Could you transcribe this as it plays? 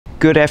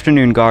Good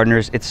afternoon,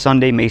 gardeners. It's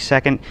Sunday, May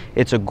 2nd.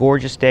 It's a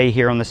gorgeous day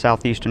here on the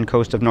southeastern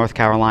coast of North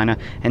Carolina,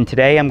 and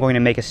today I'm going to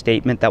make a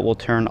statement that will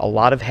turn a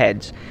lot of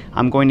heads.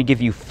 I'm going to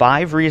give you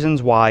 5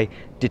 reasons why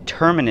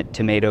determinate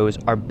tomatoes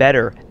are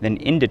better than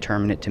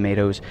indeterminate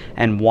tomatoes,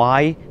 and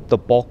why the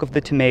bulk of the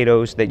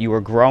tomatoes that you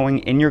are growing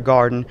in your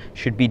garden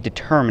should be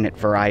determinate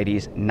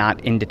varieties, not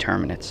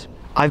indeterminates.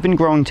 I've been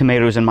growing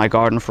tomatoes in my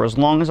garden for as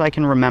long as I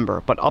can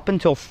remember, but up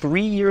until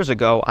 3 years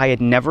ago, I had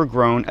never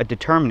grown a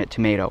determinate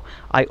tomato.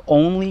 I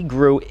only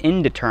grew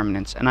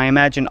indeterminates, and I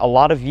imagine a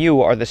lot of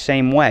you are the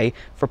same way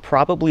for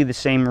probably the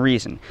same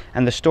reason.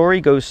 And the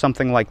story goes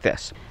something like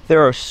this.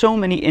 There are so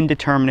many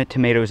indeterminate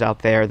tomatoes out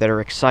there that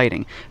are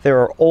exciting. There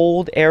are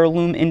old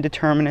heirloom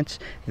indeterminates,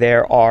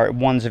 there are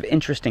ones of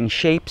interesting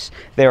shapes,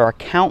 there are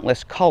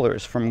countless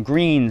colors from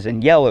greens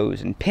and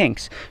yellows and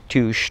pinks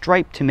to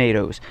striped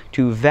tomatoes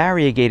to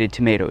variegated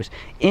tomatoes.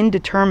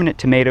 Indeterminate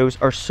tomatoes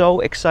are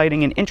so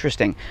exciting and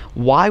interesting.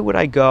 Why would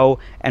I go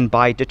and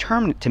buy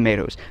determinate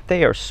tomatoes?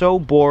 They are so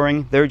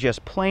boring. They're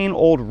just plain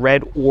old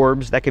red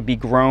orbs that could be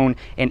grown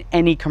in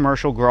any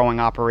commercial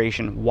growing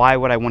operation. Why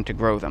would I want to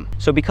grow them?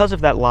 So because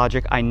of that logic,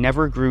 I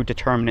never grew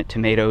determinate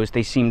tomatoes.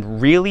 They seemed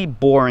really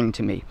boring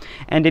to me.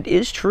 And it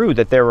is true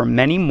that there are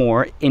many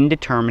more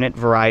indeterminate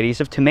varieties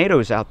of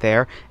tomatoes out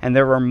there, and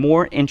there are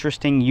more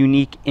interesting,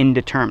 unique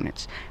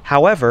indeterminates.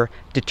 However,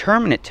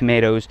 determinate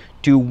tomatoes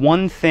do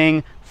one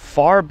thing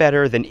far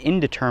better than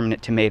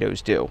indeterminate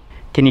tomatoes do.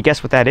 Can you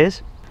guess what that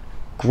is?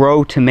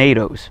 Grow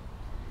tomatoes.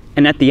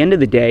 And at the end of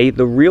the day,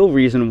 the real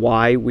reason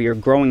why we are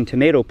growing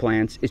tomato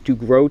plants is to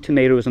grow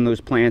tomatoes on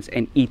those plants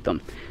and eat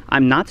them.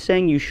 I'm not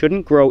saying you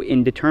shouldn't grow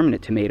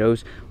indeterminate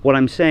tomatoes. What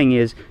I'm saying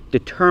is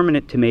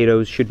determinate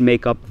tomatoes should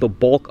make up the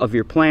bulk of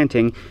your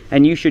planting,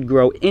 and you should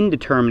grow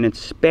indeterminates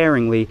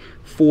sparingly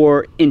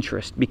for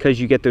interest, because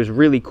you get those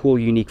really cool,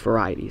 unique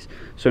varieties.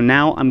 So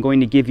now I'm going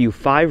to give you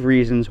 5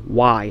 reasons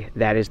why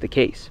that is the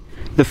case.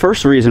 The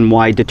first reason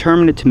why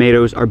determinate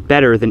tomatoes are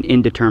better than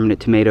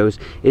indeterminate tomatoes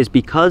is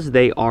because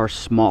they are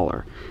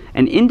smaller.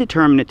 An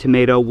indeterminate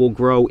tomato will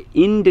grow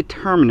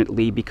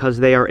indeterminately because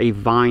they are a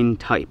vine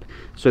type.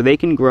 So they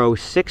can grow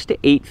 6 to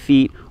 8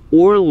 feet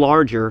or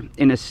larger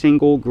in a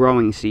single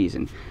growing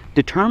season.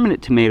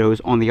 Determinate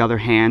tomatoes, on the other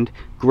hand,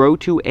 grow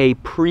to a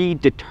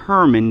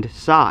predetermined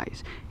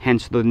size,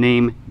 hence the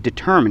name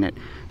determinate.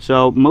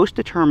 So most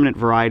determinate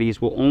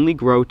varieties will only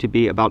grow to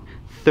be about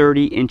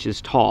 30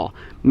 inches tall,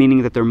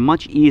 meaning that they're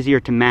much easier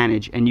to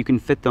manage and you can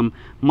fit them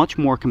much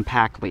more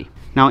compactly.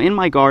 Now in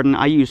my garden,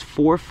 I use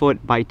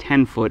 4-foot by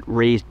 10-foot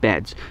raised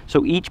beds.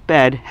 So each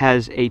bed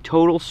has a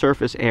total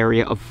surface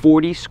area of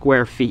 40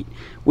 square feet.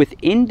 With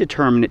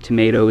indeterminate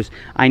tomatoes,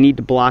 I need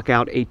to block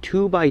out a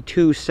 2 by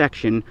 2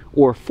 section,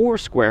 or 4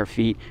 square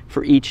feet,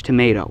 for each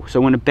tomato.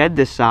 So in a bed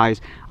this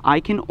size, I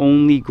can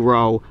only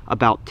grow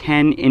about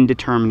 10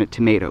 indeterminate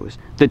tomatoes.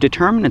 The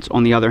determinates,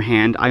 on the other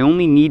hand, I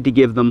only need to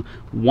give them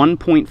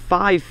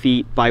 1.5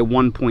 feet by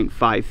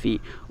 1.5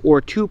 feet,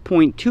 or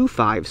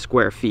 2.25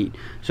 square feet.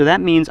 So that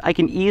means I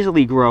can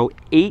easily grow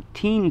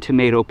 18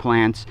 tomato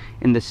plants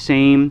in the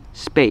same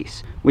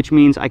space, which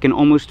means I can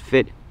almost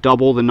fit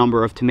double the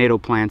number of tomato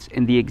plants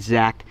in the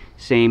exact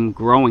same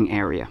growing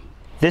area.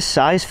 This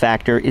size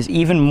factor is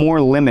even more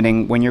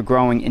limiting when you're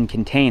growing in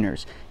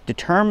containers.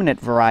 Determinate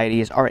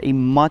varieties are a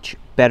much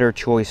better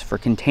choice for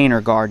container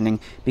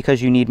gardening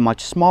because you need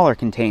much smaller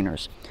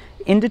containers.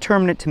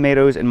 Indeterminate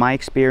tomatoes, in my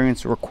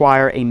experience,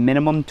 require a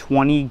minimum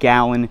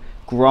 20-gallon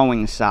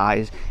growing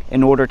size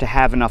in order to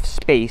have enough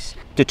space.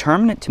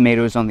 Determinate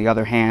tomatoes, on the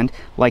other hand,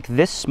 like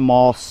this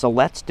small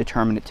Silet's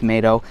determinate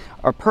tomato,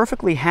 are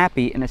perfectly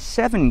happy in a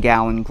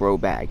 7-gallon grow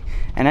bag.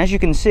 And as you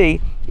can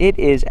see, it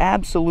is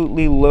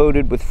absolutely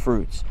loaded with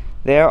fruits.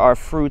 There are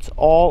fruits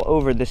all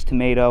over this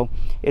tomato.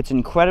 It's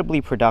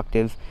incredibly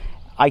productive.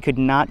 I could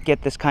not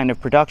get this kind of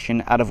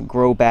production out of a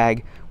grow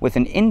bag with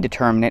an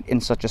indeterminate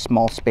in such a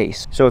small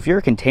space. So if you're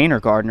a container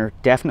gardener,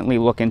 definitely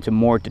look into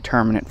more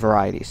determinate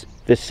varieties.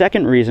 The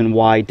second reason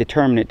why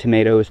determinate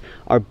tomatoes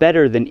are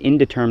better than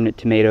indeterminate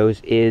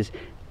tomatoes is,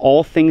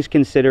 all things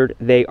considered,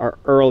 they are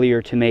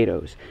earlier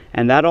tomatoes.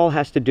 And that all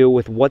has to do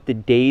with what the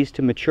days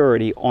to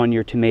maturity on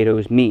your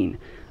tomatoes mean.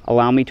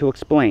 Allow me to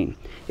explain.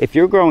 If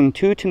you're growing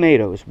 2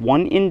 tomatoes,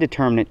 one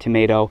indeterminate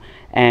tomato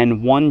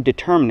and one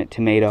determinate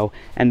tomato,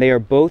 and they are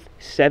both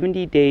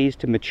 70 days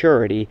to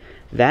maturity,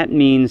 that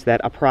means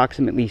that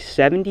approximately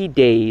 70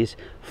 days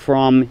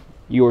from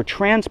your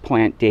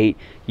transplant date,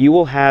 you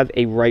will have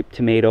a ripe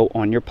tomato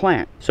on your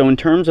plant. So in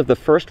terms of the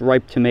first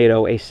ripe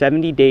tomato, a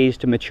 70 days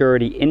to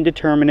maturity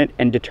indeterminate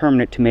and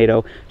determinate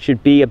tomato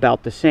should be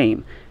about the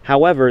same.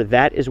 However,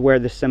 that is where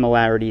the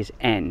similarities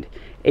end.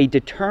 A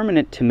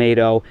determinate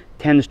tomato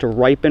tends to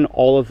ripen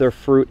all of their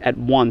fruit at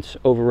once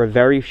over a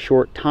very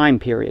short time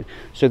period.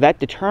 So that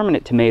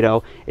determinate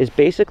tomato is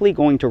basically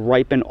going to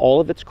ripen all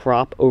of its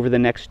crop over the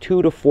next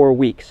 2 to 4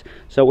 weeks.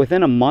 So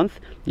within a month,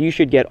 you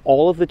should get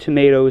all of the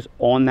tomatoes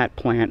on that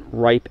plant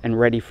ripe and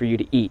ready for you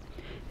to eat.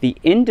 The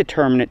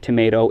indeterminate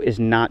tomato is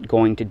not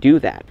going to do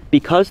that.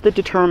 Because the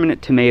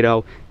determinate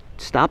tomato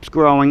stops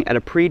growing at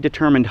a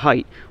predetermined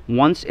height,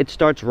 once it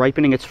starts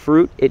ripening its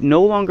fruit, it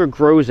no longer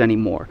grows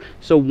anymore.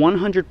 So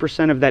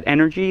 100% of that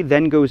energy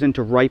then goes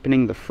into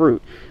ripening the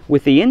fruit.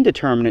 With the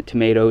indeterminate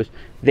tomatoes,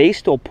 they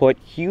still put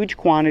huge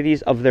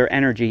quantities of their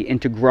energy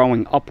into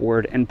growing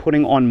upward and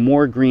putting on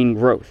more green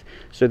growth.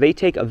 So they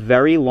take a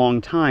very long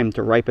time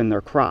to ripen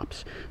their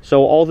crops.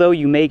 So although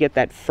you may get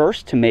that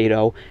first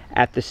tomato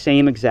at the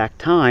same exact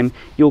time,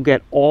 you'll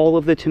get all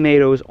of the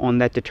tomatoes on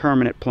that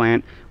determinate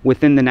plant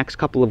within the next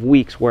couple of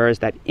weeks, whereas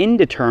that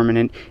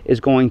indeterminate is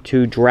going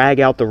to drag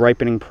out the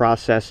ripening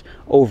process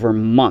over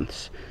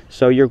months.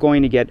 So you're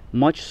going to get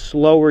much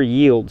slower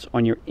yields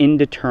on your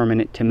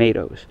indeterminate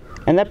tomatoes.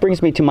 And that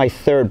brings me to my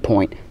third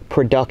point,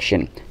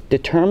 production.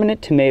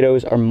 Determinate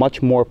tomatoes are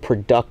much more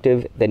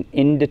productive than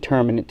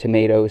indeterminate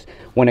tomatoes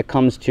when it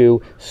comes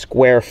to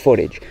square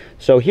footage.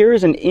 So here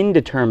is an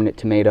indeterminate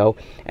tomato,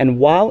 and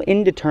while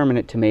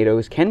indeterminate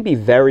tomatoes can be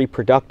very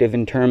productive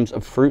in terms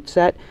of fruit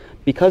set,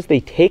 because they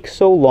take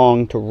so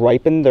long to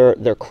ripen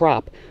their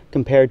crop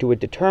compared to a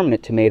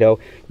determinate tomato,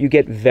 you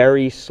get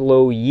very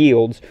slow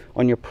yields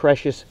on your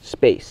precious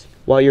space.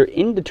 While your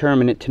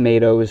indeterminate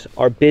tomatoes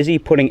are busy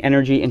putting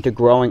energy into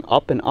growing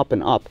up and up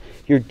and up,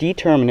 your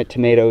determinate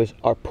tomatoes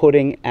are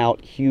putting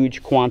out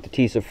huge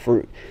quantities of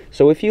fruit.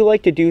 So if you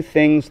like to do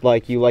things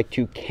like you like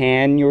to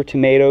can your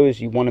tomatoes,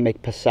 you want to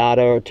make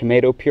passata or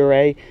tomato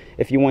puree,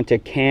 if you want to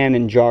can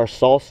and jar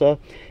salsa,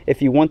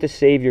 if you want to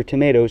save your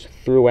tomatoes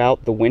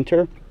throughout the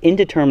winter,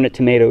 indeterminate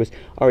tomatoes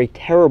are a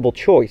terrible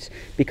choice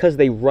because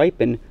they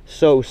ripen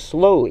so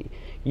slowly.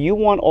 You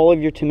want all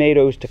of your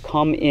tomatoes to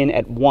come in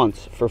at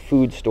once for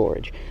food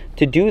storage.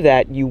 To do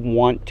that, you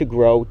want to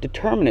grow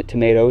determinate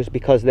tomatoes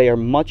because they are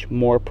much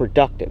more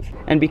productive.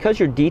 And because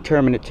your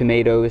determinate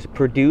tomatoes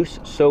produce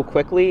so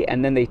quickly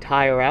and then they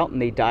tire out and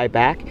they die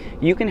back,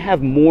 you can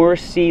have more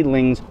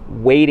seedlings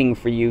waiting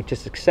for you to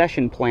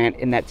succession plant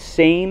in that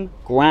same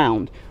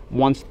ground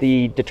once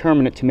the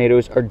determinate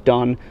tomatoes are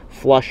done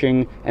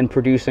flushing and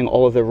producing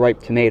all of the ripe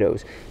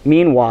tomatoes.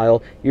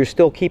 Meanwhile, you're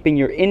still keeping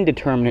your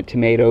indeterminate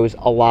tomatoes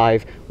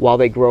alive while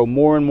they grow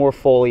more and more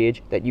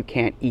foliage that you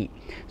can't eat.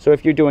 So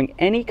if you're doing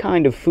any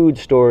kind of food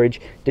storage,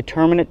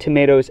 determinate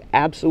tomatoes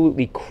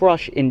absolutely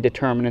crush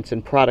indeterminates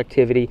in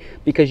productivity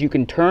because you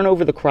can turn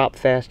over the crop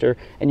faster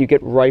and you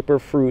get riper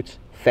fruits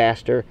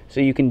faster, so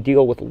you can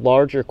deal with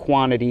larger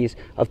quantities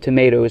of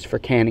tomatoes for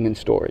canning and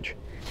storage.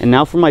 And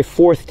now for my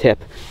fourth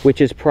tip, which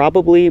is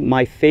probably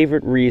my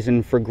favorite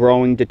reason for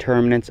growing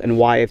determinates and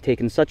why I've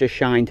taken such a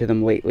shine to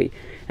them lately,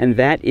 and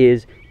that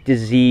is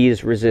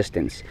disease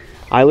resistance.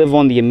 I live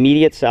on the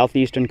immediate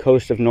southeastern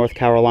coast of North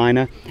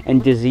Carolina,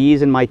 and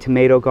disease in my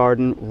tomato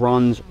garden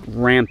runs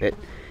rampant.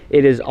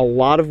 It is a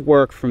lot of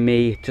work for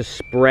me to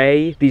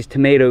spray these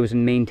tomatoes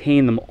and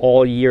maintain them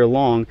all year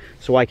long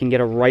so I can get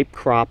a ripe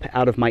crop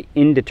out of my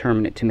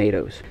indeterminate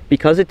tomatoes.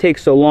 Because it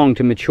takes so long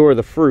to mature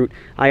the fruit,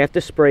 I have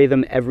to spray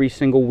them every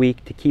single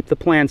week to keep the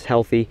plants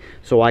healthy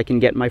so I can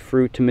get my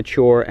fruit to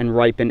mature and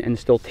ripen and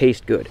still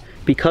taste good.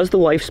 Because the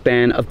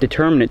lifespan of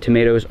determinate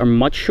tomatoes are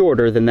much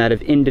shorter than that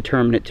of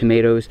indeterminate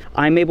tomatoes,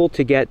 I'm able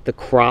to get the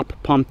crop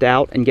pumped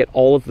out and get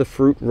all of the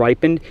fruit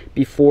ripened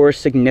before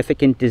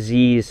significant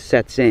disease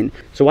sets in.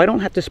 So I don't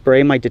have to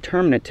spray my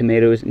determinate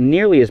tomatoes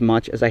nearly as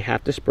much as I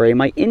have to spray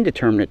my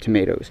indeterminate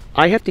tomatoes.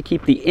 I have to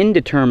keep the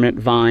indeterminate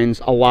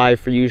vines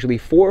alive for usually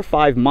 4 or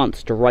 5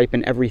 months to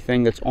ripen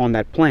everything that's on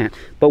that plant.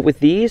 But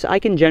with these, I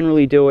can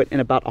generally do it in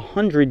about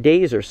 100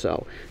 days or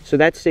so. So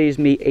that saves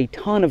me a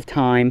ton of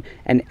time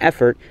and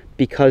effort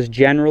because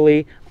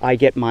generally I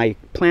get my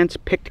plants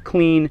picked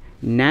clean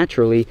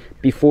naturally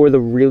before the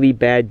really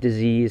bad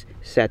disease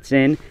sets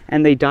in,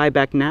 and they die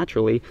back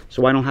naturally,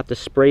 so I don't have to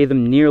spray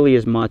them nearly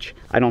as much.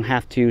 I don't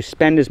have to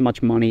spend as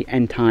much money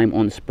and time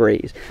on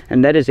sprays,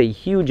 and that is a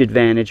huge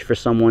advantage for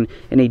someone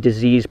in a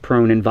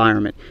disease-prone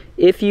environment.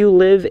 If you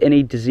live in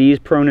a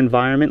disease-prone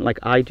environment like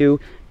I do,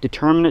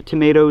 determinate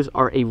tomatoes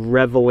are a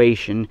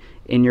revelation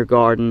in your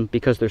garden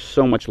because they're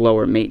so much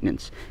lower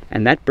maintenance.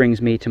 And that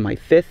brings me to my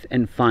fifth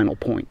and final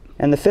point.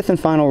 And the fifth and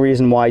final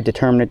reason why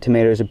determinate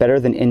tomatoes are better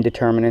than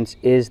indeterminates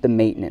is the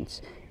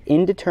maintenance.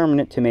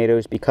 Indeterminate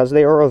tomatoes, because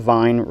they are a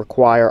vine,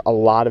 require a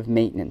lot of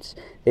maintenance.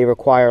 They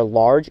require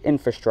large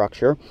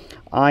infrastructure.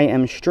 I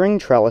am string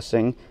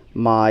trellising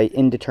my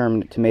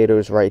indeterminate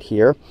tomatoes right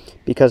here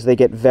because they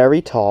get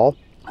very tall.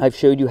 I've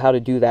showed you how to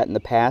do that in the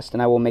past,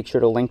 and I will make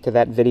sure to link to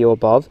that video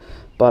above.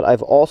 But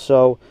I've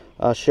also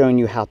shown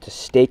you how to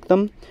stake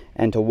them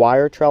and to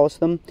wire trellis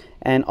them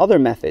and other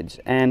methods.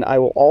 And I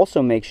will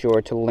also make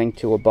sure to link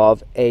to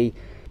above a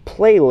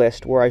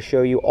playlist where I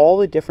show you all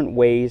the different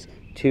ways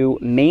to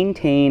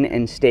maintain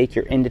and stake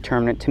your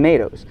indeterminate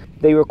tomatoes.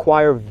 They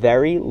require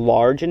very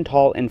large and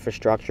tall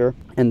infrastructure,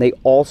 and they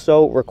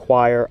also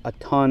require a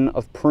ton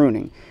of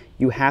pruning.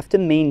 You have to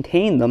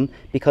maintain them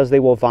because they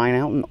will vine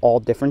out in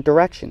all different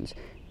directions.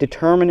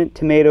 Determinate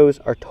tomatoes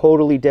are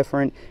totally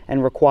different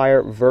and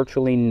require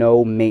virtually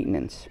no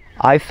maintenance.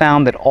 I've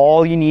found that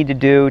all you need to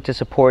do to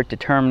support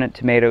determinate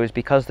tomatoes,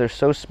 because they're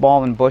so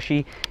small and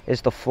bushy,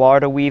 is the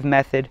Florida weave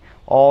method.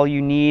 All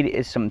you need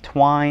is some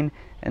twine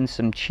and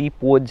some cheap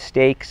wood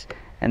stakes,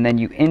 and then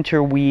you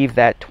interweave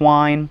that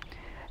twine,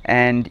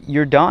 and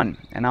you're done.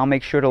 And I'll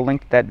make sure to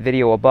link that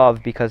video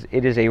above because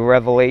it is a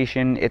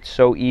revelation. It's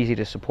so easy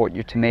to support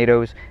your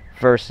tomatoes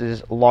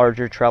versus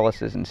larger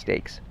trellises and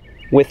stakes.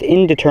 With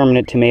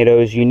indeterminate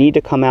tomatoes, you need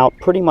to come out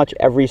pretty much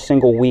every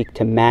single week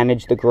to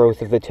manage the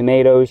growth of the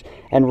tomatoes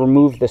and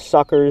remove the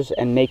suckers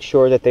and make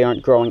sure that they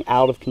aren't growing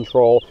out of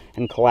control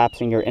and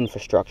collapsing your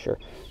infrastructure.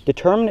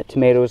 Determinate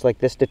tomatoes, like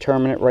this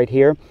determinate right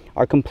here,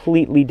 are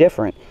completely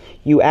different.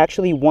 You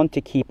actually want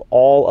to keep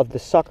all of the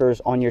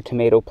suckers on your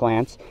tomato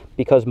plants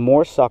because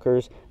more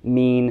suckers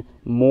mean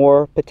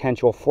more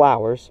potential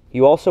flowers.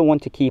 You also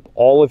want to keep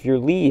all of your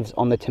leaves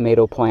on the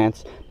tomato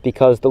plants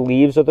because the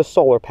leaves are the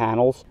solar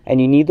panels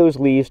and you need those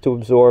leaves to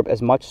absorb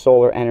as much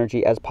solar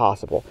energy as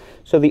possible.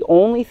 So the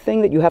only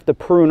thing that you have to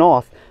prune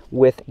off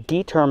with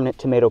determinate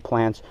tomato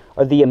plants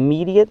are the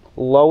immediate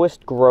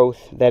lowest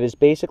growth that is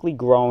basically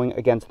growing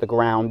against the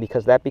ground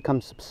because that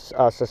becomes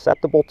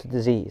susceptible to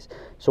disease.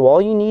 So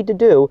all you need to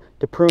do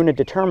to prune a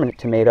determinate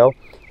tomato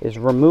is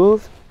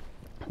remove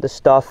the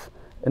stuff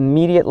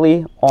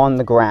immediately on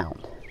the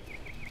ground.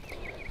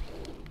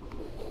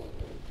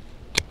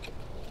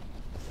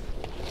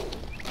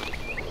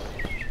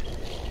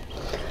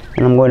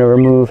 And I'm going to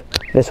remove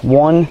this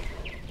one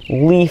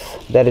leaf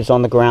that is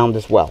on the ground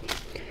as well.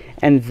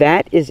 And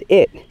that is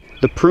it.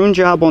 The prune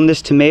job on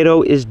this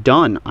tomato is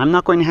done. I'm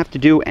not going to have to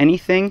do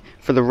anything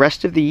for the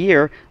rest of the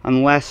year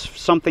unless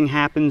something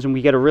happens and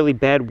we get a really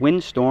bad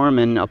windstorm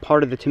and a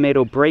part of the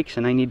tomato breaks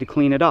and I need to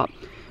clean it up.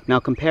 Now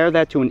compare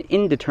that to an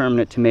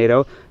indeterminate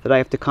tomato that I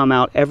have to come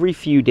out every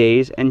few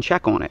days and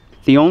check on it.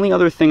 The only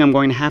other thing I'm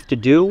going to have to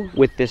do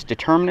with this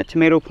determinate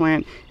tomato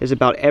plant is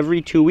about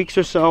every 2 weeks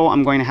or so,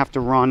 I'm going to have to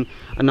run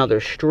another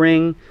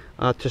string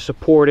to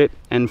support it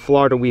and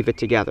Florida weave it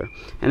together.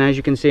 And as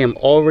you can see, I'm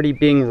already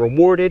being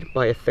rewarded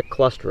by a thick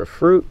cluster of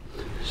fruit.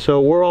 So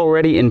we're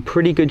already in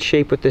pretty good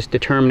shape with this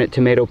determinate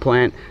tomato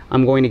plant.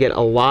 I'm going to get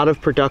a lot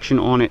of production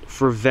on it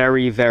for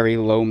very, very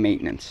low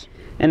maintenance.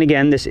 And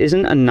again, this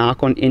isn't a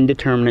knock on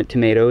indeterminate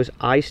tomatoes.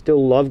 I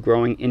still love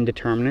growing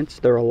indeterminates.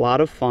 They're a lot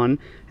of fun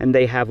and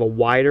they have a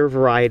wider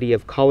variety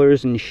of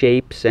colors and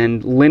shapes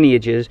and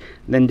lineages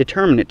than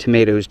determinate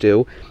tomatoes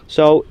do.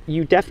 So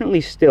you definitely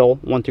still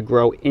want to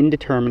grow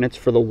indeterminates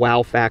for the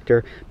wow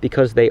factor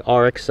because they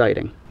are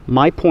exciting.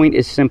 My point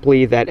is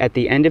simply that at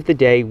the end of the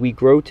day, we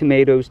grow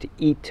tomatoes to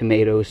eat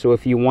tomatoes. So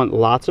if you want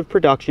lots of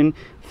production,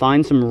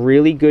 find some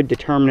really good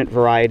determinate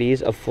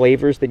varieties of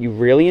flavors that you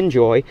really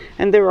enjoy.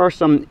 And there are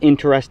some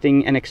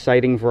interesting and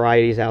exciting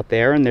varieties out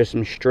there. And there's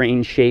some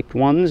strange shaped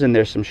ones, and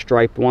there's some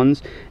striped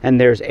ones,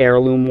 and there's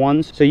heirloom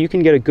ones. So you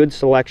can get a good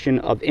selection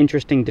of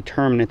interesting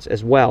determinates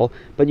as well.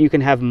 But you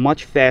can have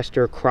much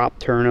faster crop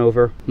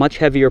turnover, much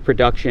heavier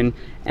production,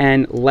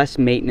 and less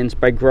maintenance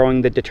by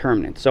growing the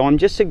determinants. So I'm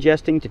just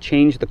suggesting to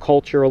change the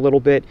culture a little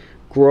bit,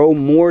 grow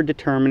more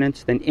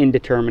determinants than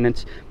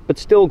indeterminates, but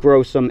still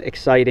grow some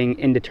exciting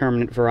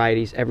indeterminate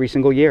varieties every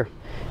single year.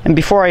 And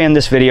before I end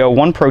this video,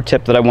 one pro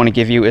tip that I want to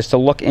give you is to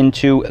look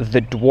into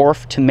the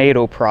Dwarf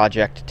Tomato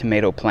Project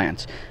tomato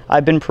plants.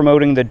 I've been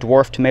promoting the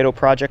Dwarf Tomato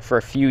Project for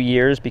a few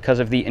years because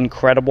of the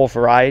incredible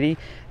variety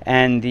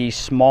and the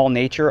small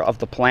nature of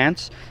the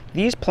plants.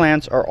 These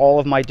plants are all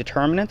of my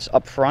determinants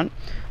up front,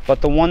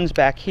 but the ones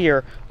back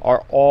here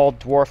are all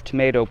Dwarf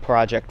Tomato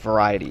Project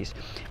varieties.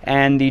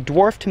 And the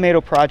Dwarf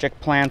Tomato Project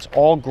plants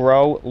all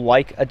grow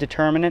like a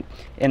determinate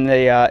in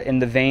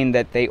the vein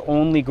that they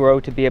only grow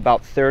to be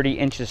about 30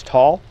 inches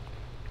tall.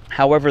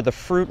 However, the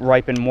fruit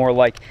ripen more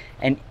like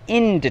an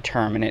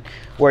indeterminate,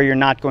 where you're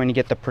not going to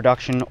get the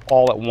production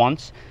all at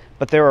once.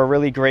 But they're a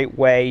really great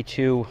way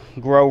to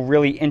grow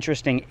really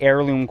interesting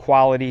heirloom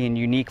quality and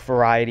unique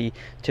variety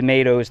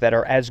tomatoes that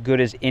are as good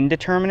as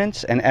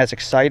indeterminates and as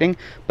exciting,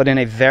 but in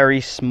a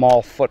very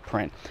small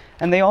footprint.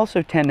 And they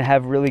also tend to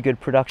have really good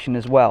production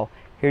as well.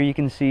 Here you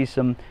can see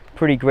some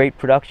pretty great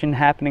production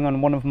happening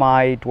on one of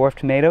my dwarf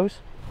tomatoes.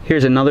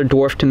 Here's another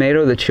dwarf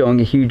tomato that's showing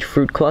a huge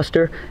fruit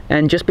cluster.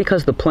 And just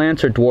because the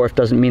plants are dwarf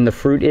doesn't mean the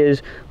fruit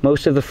is.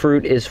 Most of the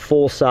fruit is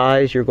full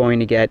size. You're going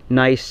to get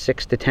nice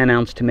 6 to 10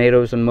 ounce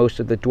tomatoes on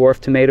most of the dwarf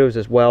tomatoes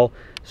as well.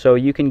 So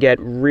you can get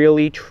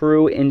really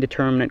true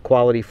indeterminate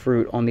quality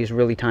fruit on these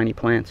really tiny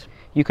plants.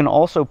 You can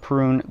also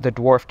prune the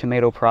dwarf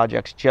tomato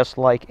projects just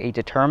like a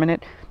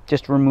determinate.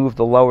 Just remove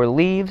the lower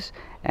leaves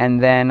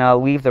and then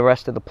leave the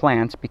rest of the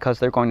plants because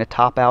they're going to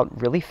top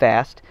out really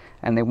fast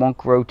and they won't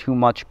grow too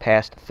much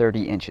past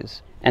 30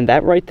 inches. And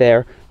that right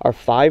there are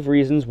 5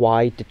 reasons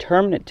why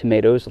determinate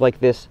tomatoes like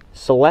this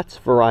Selects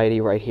variety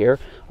right here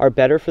are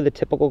better for the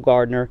typical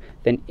gardener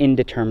than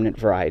indeterminate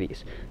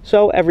varieties.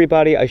 So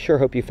everybody, I sure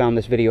hope you found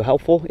this video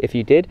helpful. If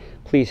you did,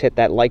 please hit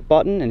that like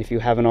button, and if you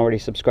haven't already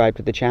subscribed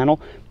to the channel,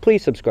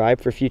 please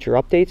subscribe for future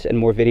updates and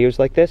more videos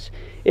like this.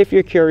 If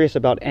you're curious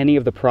about any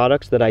of the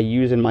products that I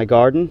use in my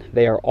garden,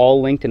 they are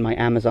all linked in my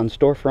Amazon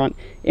storefront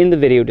in the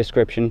video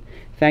description.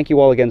 Thank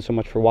you all again so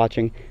much for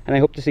watching, and I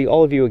hope to see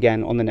all of you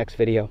again on the next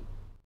video.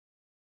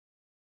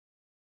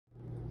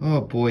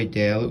 Oh boy,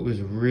 Dale, it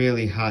was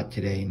really hot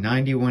today.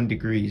 91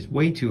 degrees,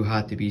 way too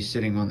hot to be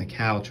sitting on the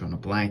couch on a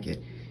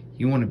blanket.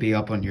 You want to be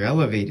up on your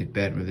elevated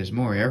bed where there's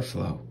more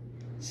airflow.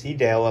 See,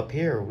 Dale, up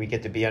here, we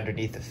get to be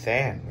underneath the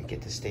fan. We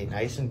get to stay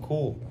nice and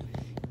cool.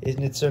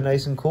 Isn't it so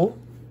nice and cool?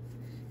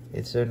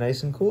 It's so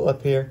nice and cool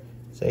up here.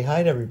 Say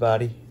hi to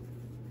everybody.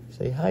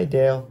 Say hi,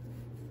 Dale.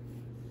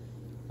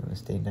 I'm going to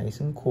stay nice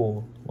and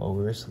cool while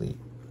we're asleep.